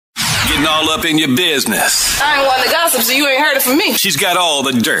getting all up in your business. I ain't one to gossip, so you ain't heard it from me. She's got all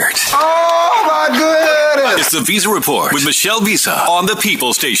the dirt. Oh, my goodness. It's the Visa Report with Michelle Visa on the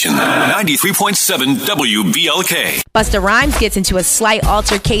People Station, 93.7 WBLK. Busta Rhymes gets into a slight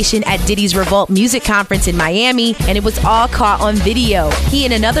altercation at Diddy's Revolt Music Conference in Miami, and it was all caught on video. He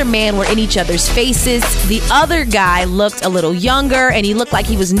and another man were in each other's faces. The other guy looked a little younger, and he looked like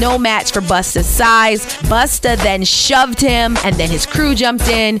he was no match for Busta's size. Busta then shoved him, and then his crew jumped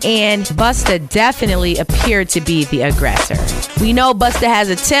in, and Busta definitely appeared to be the aggressor. We know Busta has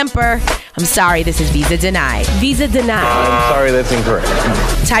a temper. I'm sorry, this is Visa Denied. Visa Denied. I'm sorry, that's incorrect.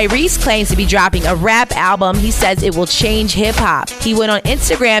 Tyrese claims to be dropping a rap album. He says it will change hip-hop. He went on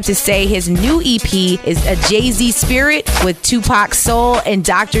Instagram to say his new EP is a Jay-Z spirit with Tupac's soul and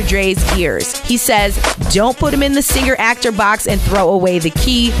Dr. Dre's ears. He says, don't put him in the singer-actor box and throw away the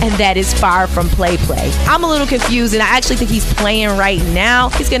key, and that is far from play. I'm a little confused, and I actually think he's playing right now.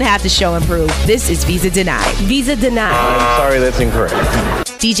 He's going to have to show and prove. This is Visa Denied. Visa Denied. I'm sorry, that's incorrect.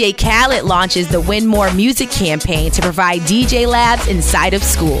 DJ Khaled launches the Win More Music campaign to provide DJ labs inside of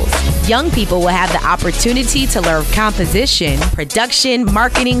schools. Young people will have the opportunity to learn composition, production,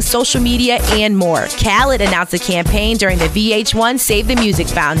 marketing, social media, and more. Khaled announced the campaign during the VH1 Save the Music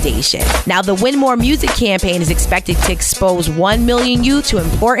Foundation. Now, the Win More Music campaign is expected to expose 1 million youth to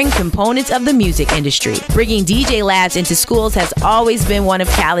important components of the music industry. Bringing DJ labs into schools has always been one of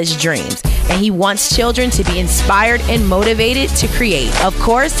Khaled's dreams, and he wants children to be inspired and motivated to create. Of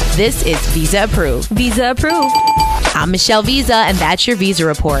course, this is Visa Approved. Visa Approved. I'm Michelle Visa, and that's your Visa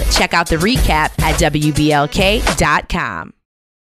Report. Check out the recap at WBLK.com.